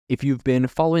If you've been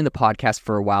following the podcast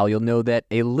for a while, you'll know that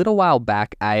a little while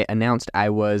back, I announced I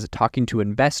was talking to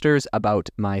investors about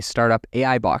my startup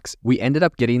AI Box. We ended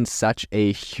up getting such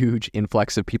a huge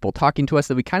influx of people talking to us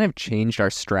that we kind of changed our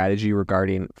strategy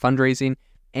regarding fundraising,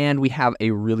 and we have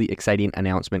a really exciting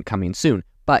announcement coming soon.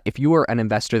 But if you were an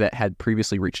investor that had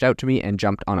previously reached out to me and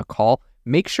jumped on a call,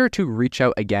 make sure to reach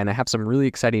out again. I have some really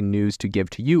exciting news to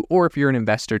give to you, or if you're an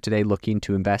investor today looking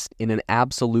to invest in an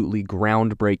absolutely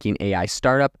groundbreaking AI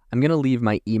startup, I'm going to leave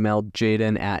my email,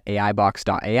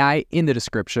 jaden@aibox.ai, in the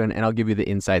description, and I'll give you the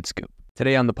inside scoop.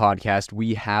 Today on the podcast,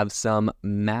 we have some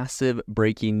massive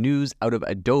breaking news out of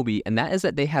Adobe, and that is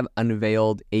that they have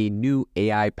unveiled a new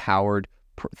AI-powered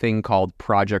thing called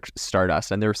Project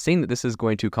Stardust, and they're saying that this is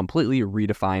going to completely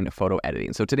redefine photo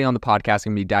editing. So today on the podcast,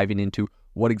 I'm going to be diving into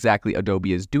what exactly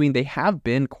Adobe is doing. They have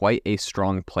been quite a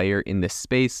strong player in this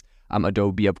space.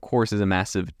 Adobe, of course, is a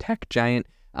massive tech giant,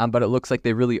 but it looks like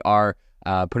they really are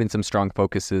putting some strong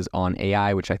focuses on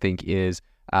AI, which I think is,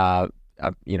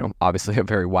 obviously a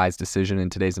very wise decision in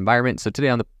today's environment. So today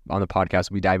on the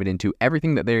podcast, we dive into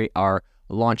everything that they are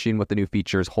launching, what the new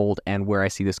features hold, and where I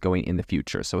see this going in the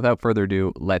future. So without further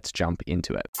ado, let's jump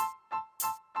into it.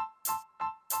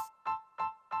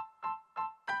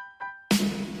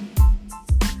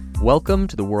 Welcome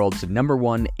to the world's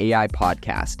 #1 AI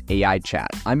podcast, AI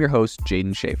Chat. I'm your host,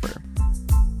 Jaden Schaefer.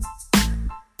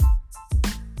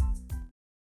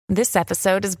 This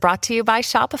episode is brought to you by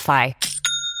Shopify.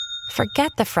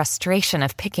 Forget the frustration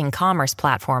of picking commerce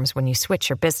platforms when you switch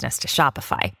your business to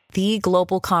Shopify, the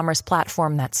global commerce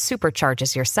platform that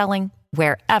supercharges your selling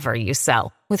wherever you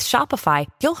sell. With Shopify,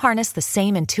 you'll harness the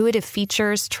same intuitive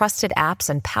features, trusted apps,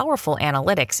 and powerful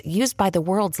analytics used by the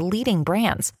world's leading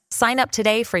brands. Sign up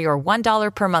today for your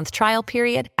 $1 per month trial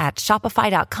period at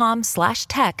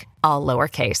shopify.com/tech, all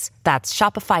lowercase. That's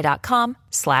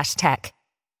shopify.com/tech.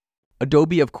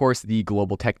 Adobe, of course, the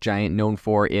global tech giant known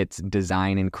for its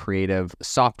design and creative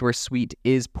software suite,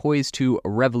 is poised to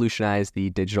revolutionize the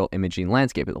digital imaging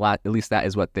landscape. At least that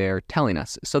is what they're telling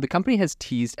us. So the company has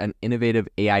teased an innovative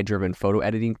AI-driven photo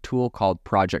editing tool called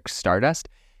Project Stardust,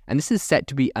 and this is set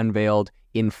to be unveiled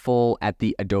in full at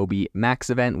the Adobe Max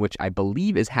event, which I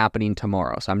believe is happening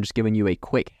tomorrow. So I'm just giving you a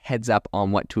quick heads up on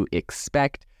what to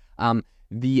expect.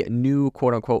 The new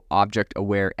quote-unquote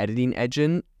object-aware editing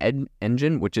engine,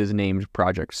 which is named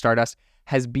Project Stardust,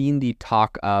 has been the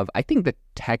talk of, I think, the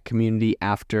tech community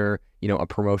after, a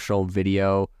promotional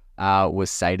video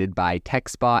was cited by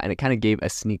TechSpot, and it kind of gave a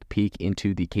sneak peek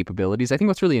into the capabilities. I think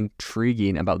what's really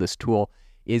intriguing about this tool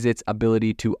is its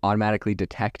ability to automatically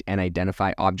detect and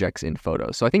identify objects in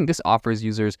photos. So I think this offers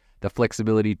users the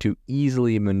flexibility to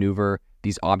easily maneuver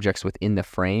these objects within the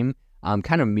frame,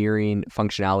 kind of mirroring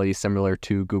functionality similar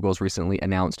to Google's recently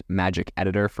announced Magic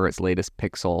Editor for its latest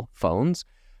Pixel phones.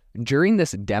 During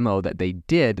this demo that they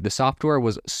did, the software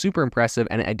was super impressive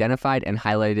and it identified and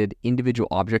highlighted individual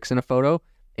objects in a photo.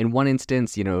 In one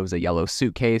instance, it was a yellow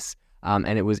suitcase, and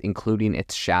it was including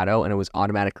its shadow, and it was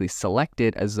automatically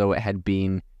selected as though it had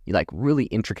been really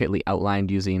intricately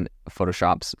outlined using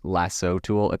Photoshop's lasso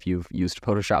tool. If you've used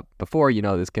Photoshop before,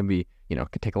 this can be,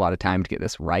 could take a lot of time to get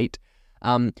this right.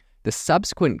 The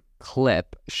subsequent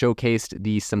clip showcased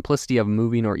the simplicity of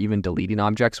moving or even deleting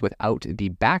objects without the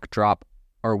backdrop,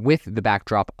 or with the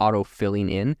backdrop auto-filling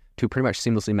in to pretty much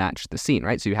seamlessly match the scene,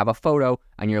 right? So you have a photo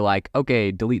and you're like,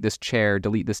 okay, delete this chair,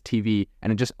 delete this TV,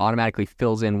 and it just automatically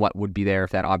fills in what would be there if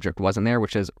that object wasn't there,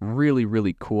 which is really,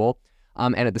 really cool.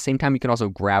 And at the same time, you can also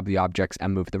grab the objects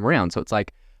and move them around. So it's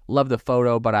like, love the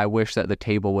photo, but I wish that the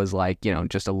table was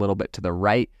just a little bit to the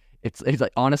right. It's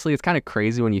like, honestly, it's kind of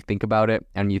crazy when you think about it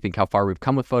and you think how far we've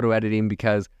come with photo editing,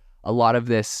 because a lot of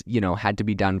this, had to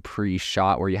be done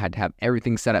pre-shot, where you had to have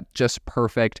everything set up just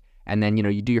perfect. And then,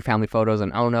 you do your family photos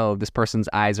and, oh no, this person's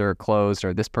eyes are closed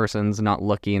or this person's not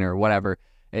looking or whatever.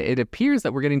 It appears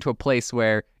that we're getting to a place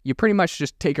where you pretty much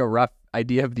just take a rough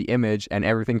idea of the image and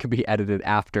everything can be edited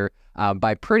after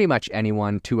by pretty much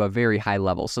anyone to a very high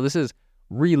level. So this is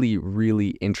really,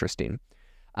 really interesting.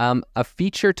 A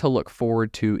feature to look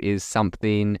forward to is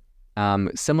something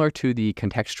similar to the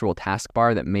contextual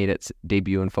taskbar that made its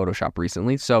debut in Photoshop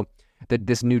recently. So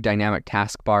this new dynamic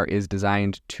taskbar is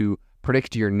designed to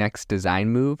predict your next design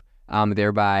move,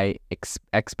 thereby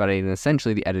expediting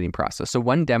essentially the editing process. So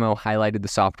one demo highlighted the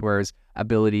software's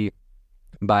ability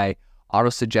by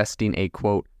auto-suggesting a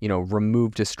quote,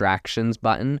 remove distractions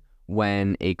button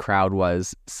when a crowd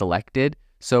was selected.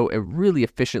 So it really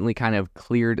efficiently kind of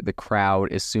cleared the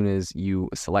crowd as soon as you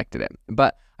selected it.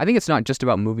 But I think it's not just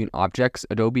about moving objects.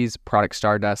 Adobe's Project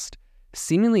Stardust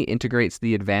seemingly integrates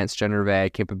the advanced generative AI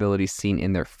capabilities seen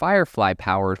in their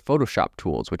Firefly-powered Photoshop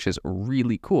tools, which is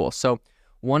really cool. So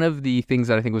one of the things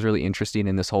that I think was really interesting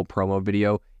in this whole promo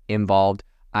video involved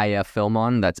Aya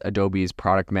Filmon, that's Adobe's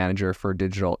product manager for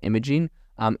digital imaging,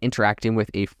 interacting with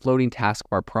a floating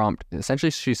taskbar prompt.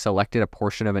 Essentially, she selected a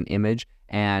portion of an image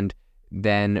and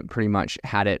then pretty much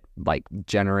had it like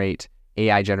generate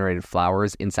AI-generated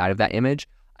flowers inside of that image.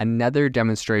 Another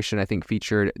demonstration, I think,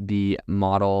 featured the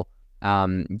model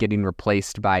getting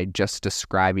replaced by just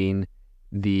describing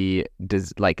the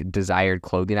desired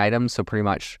clothing items. So pretty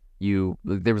much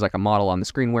there was like a model on the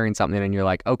screen wearing something, and you're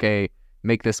like, okay,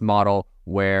 make this model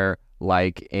wear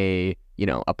like a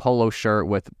polo shirt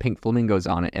with pink flamingos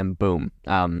on it, and boom,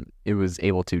 it was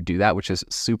able to do that, which is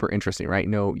super interesting, right?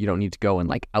 No, you don't need to go and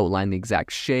like outline the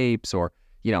exact shapes or,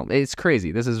 it's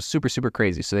crazy. This is super, super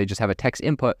crazy. So they just have a text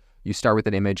input. You start with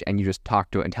an image and you just talk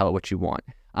to it and tell it what you want.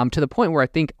 To the point where I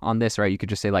think on this, right, you could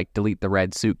just say like delete the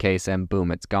red suitcase and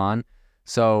boom, it's gone.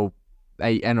 So,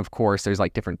 and of course, there's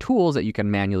like different tools that you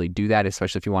can manually do that,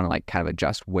 especially if you want to like kind of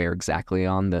adjust where exactly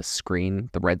on the screen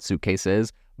the red suitcase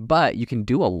is. But you can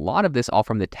do a lot of this all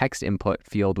from the text input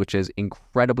field, which is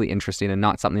incredibly interesting and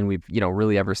not something we've,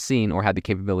 really ever seen or had the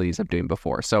capabilities of doing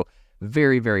before. So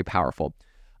very, very powerful.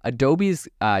 Adobe's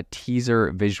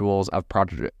teaser visuals of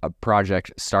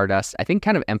Project Stardust, I think,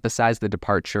 kind of emphasize the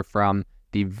departure from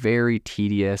the very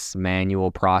tedious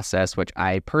manual process, which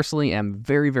I personally am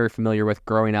very, very familiar with.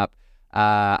 Growing up,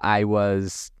 I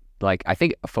was like, I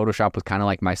think Photoshop was kind of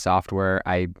like my software.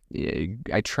 I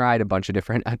tried a bunch of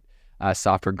different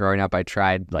software growing up. I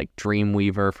tried like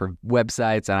Dreamweaver for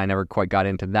websites, and I never quite got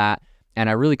into that. And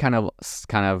I really kind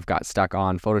of got stuck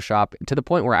on Photoshop to the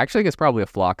point where I actually think it's probably a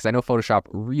flaw, because I know Photoshop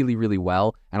really, really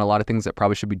well, and a lot of things that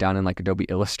probably should be done in like Adobe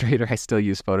Illustrator, I still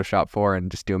use Photoshop for and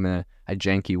just do them in a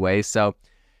janky way. So,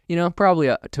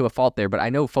 probably to a fault there, but I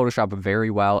know Photoshop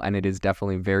very well, and it is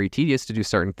definitely very tedious to do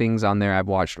certain things on there. I've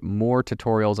watched more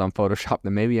tutorials on Photoshop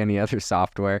than maybe any other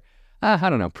software. I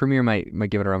don't know. Premiere might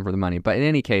give it a run for the money, but in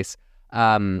any case,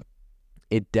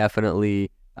 it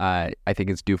definitely, I think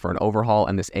it's due for an overhaul,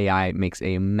 and this AI makes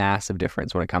a massive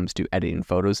difference when it comes to editing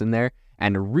photos in there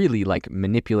and really like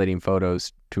manipulating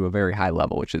photos to a very high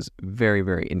level, which is very,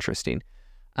 very interesting.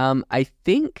 I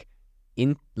think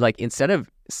instead of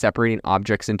separating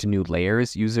objects into new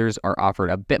layers, users are offered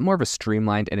a bit more of a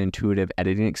streamlined and intuitive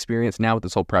editing experience now with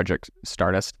this whole Project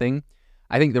Stardust thing.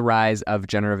 I think the rise of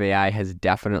generative AI has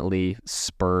definitely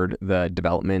spurred the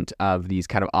development of these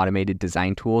kind of automated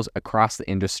design tools across the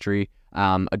industry.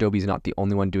 Adobe's not the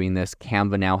only one doing this.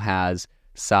 Canva now has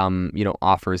some,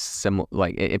 offers similar,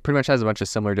 like it pretty much has a bunch of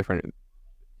similar different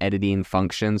editing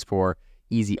functions for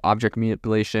easy object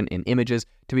manipulation in images.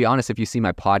 To be honest, if you see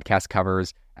my podcast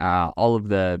covers, all of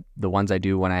the ones I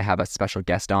do when I have a special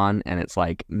guest on and it's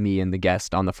like me and the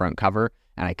guest on the front cover,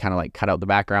 and I kind of like cut out the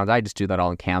backgrounds, I just do that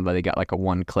all in Canva. They got like a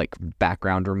one-click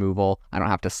background removal. I don't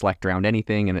have to select around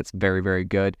anything, and it's very, very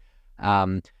good.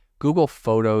 Google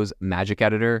Photos Magic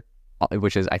Editor,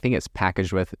 which is, I think it's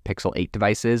packaged with Pixel 8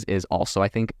 devices, is also, I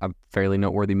think, a fairly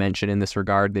noteworthy mention in this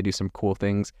regard. They do some cool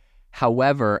things.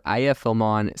 However, Aya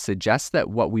Filmon suggests that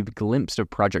what we've glimpsed of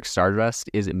Project Stardust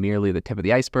is merely the tip of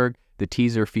the iceberg. The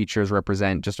teaser features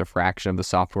represent just a fraction of the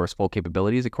software's full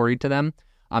capabilities, according to them.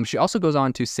 She also goes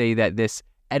on to say that this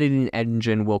editing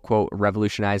engine will, quote,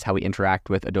 revolutionize how we interact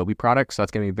with Adobe products. So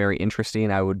that's going to be very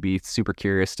interesting. I would be super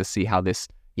curious to see how this,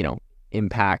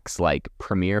 impacts like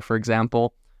Premiere, for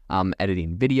example.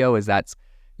 Editing video, as that's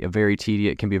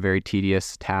it can be a very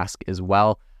tedious task as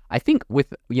well. I think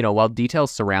with, while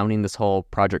details surrounding this whole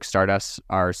Project Stardust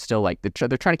are still like,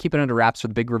 they're trying to keep it under wraps for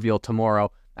the big reveal tomorrow,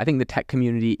 I think the tech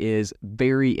community is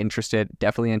very interested,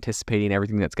 definitely anticipating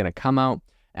everything that's going to come out.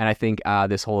 And I think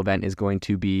this whole event is going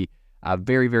to be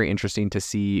very, very interesting to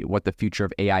see what the future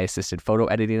of AI-assisted photo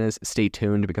editing is. Stay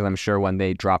tuned, because I'm sure when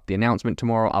they drop the announcement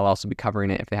tomorrow, I'll also be covering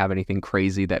it if they have anything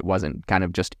crazy that wasn't kind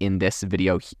of just in this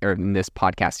video or in this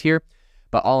podcast here.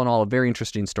 But all in all, a very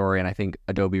interesting story, and I think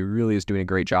Adobe really is doing a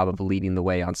great job of leading the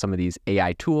way on some of these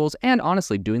AI tools, and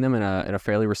honestly doing them in a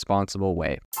fairly responsible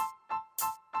way.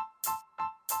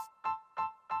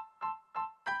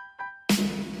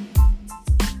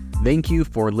 Thank you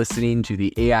for listening to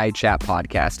the AI Chat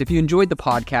Podcast. If you enjoyed the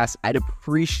podcast, I'd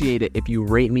appreciate it if you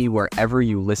rate me wherever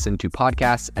you listen to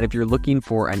podcasts. And if you're looking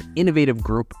for an innovative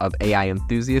group of AI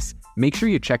enthusiasts, make sure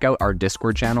you check out our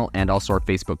Discord channel and also our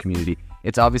Facebook community.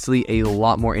 It's obviously a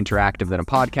lot more interactive than a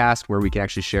podcast, where we can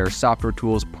actually share software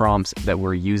tools, prompts that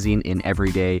we're using in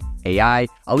everyday AI.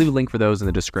 I'll leave a link for those in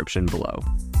the description below.